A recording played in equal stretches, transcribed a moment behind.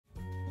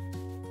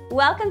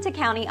Welcome to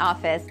County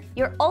Office,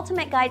 your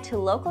ultimate guide to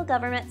local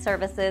government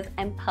services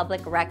and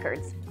public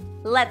records.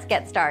 Let's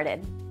get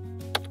started.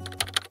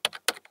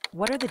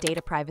 What are the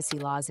data privacy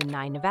laws in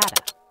Nye, Nevada?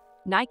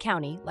 Nye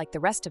County, like the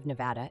rest of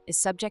Nevada, is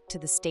subject to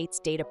the state's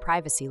data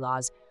privacy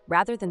laws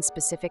rather than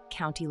specific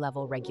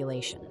county-level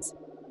regulations.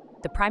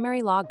 The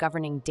primary law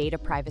governing data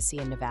privacy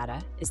in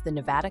Nevada is the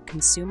Nevada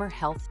Consumer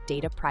Health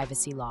Data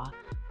Privacy Law,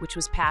 which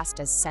was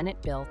passed as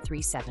Senate Bill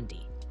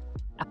 370.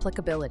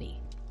 Applicability.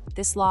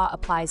 This law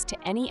applies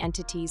to any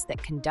entities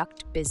that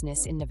conduct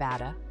business in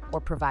Nevada or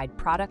provide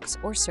products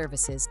or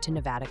services to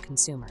Nevada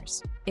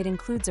consumers. It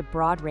includes a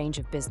broad range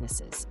of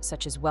businesses,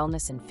 such as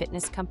wellness and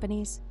fitness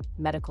companies,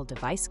 medical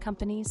device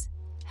companies,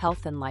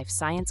 health and life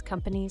science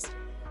companies,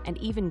 and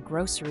even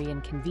grocery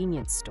and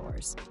convenience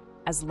stores,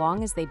 as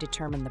long as they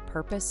determine the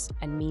purpose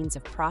and means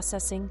of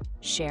processing,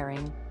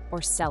 sharing,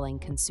 or selling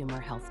consumer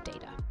health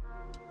data.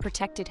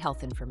 Protected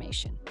health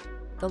information.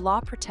 The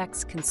law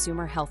protects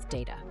consumer health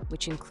data,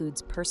 which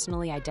includes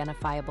personally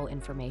identifiable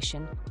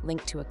information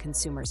linked to a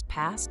consumer's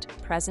past,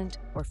 present,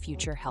 or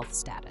future health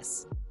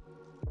status.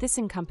 This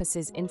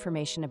encompasses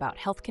information about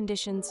health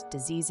conditions,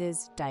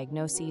 diseases,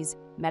 diagnoses,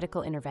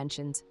 medical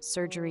interventions,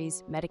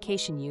 surgeries,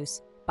 medication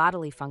use,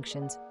 bodily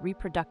functions,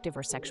 reproductive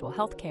or sexual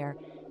health care,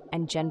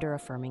 and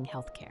gender-affirming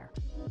health care.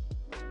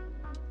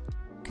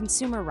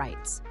 Consumer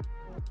rights.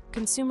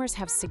 Consumers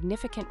have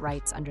significant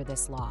rights under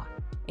this law,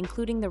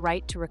 including the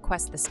right to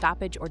request the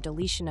stoppage or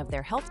deletion of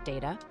their health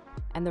data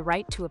and the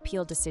right to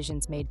appeal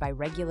decisions made by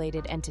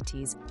regulated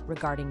entities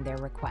regarding their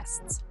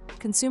requests.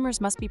 Consumers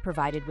must be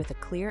provided with a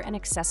clear and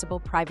accessible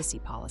privacy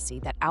policy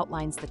that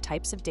outlines the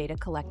types of data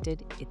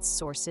collected, its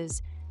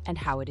sources, and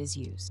how it is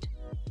used.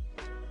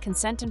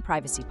 Consent and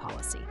privacy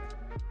policy.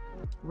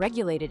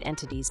 Regulated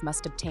entities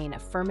must obtain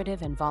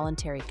affirmative and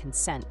voluntary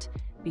consent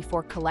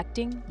before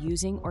collecting,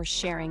 using, or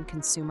sharing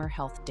consumer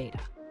health data.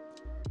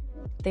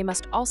 They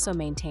must also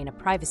maintain a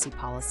privacy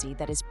policy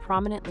that is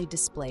prominently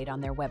displayed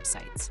on their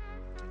websites,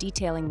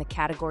 detailing the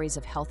categories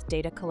of health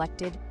data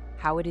collected,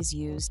 how it is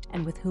used,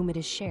 and with whom it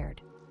is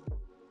shared.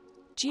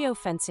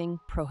 Geofencing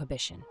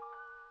prohibition.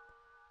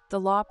 The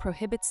law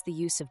prohibits the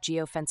use of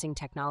geofencing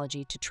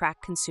technology to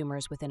track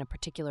consumers within a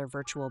particular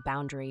virtual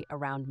boundary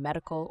around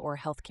medical or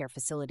healthcare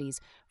facilities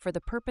for the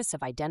purpose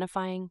of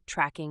identifying,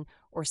 tracking,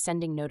 or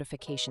sending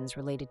notifications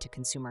related to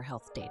consumer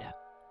health data.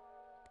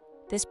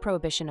 This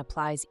prohibition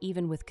applies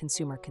even with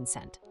consumer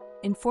consent.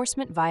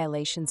 Enforcement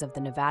violations of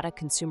the Nevada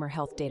Consumer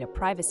Health Data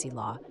Privacy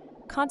Law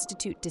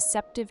constitute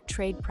deceptive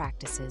trade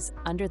practices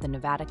under the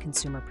Nevada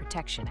Consumer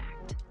Protection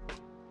Act.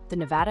 The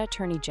Nevada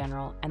Attorney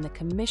General and the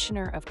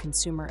Commissioner of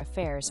Consumer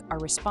Affairs are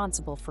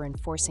responsible for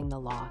enforcing the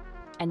law,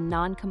 and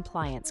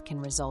non-compliance can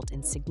result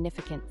in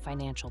significant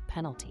financial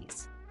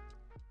penalties.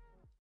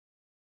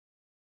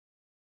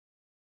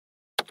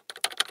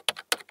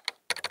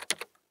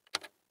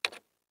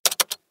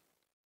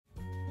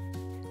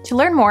 To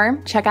learn more,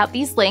 check out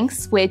these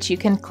links, which you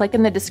can click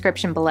in the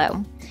description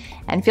below.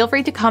 And feel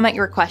free to comment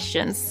your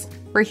questions.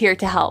 We're here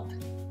to help.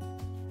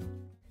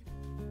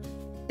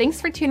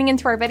 Thanks for tuning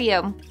into our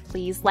video.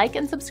 Please like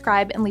and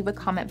subscribe and leave a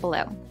comment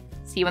below.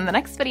 See you in the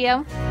next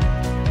video.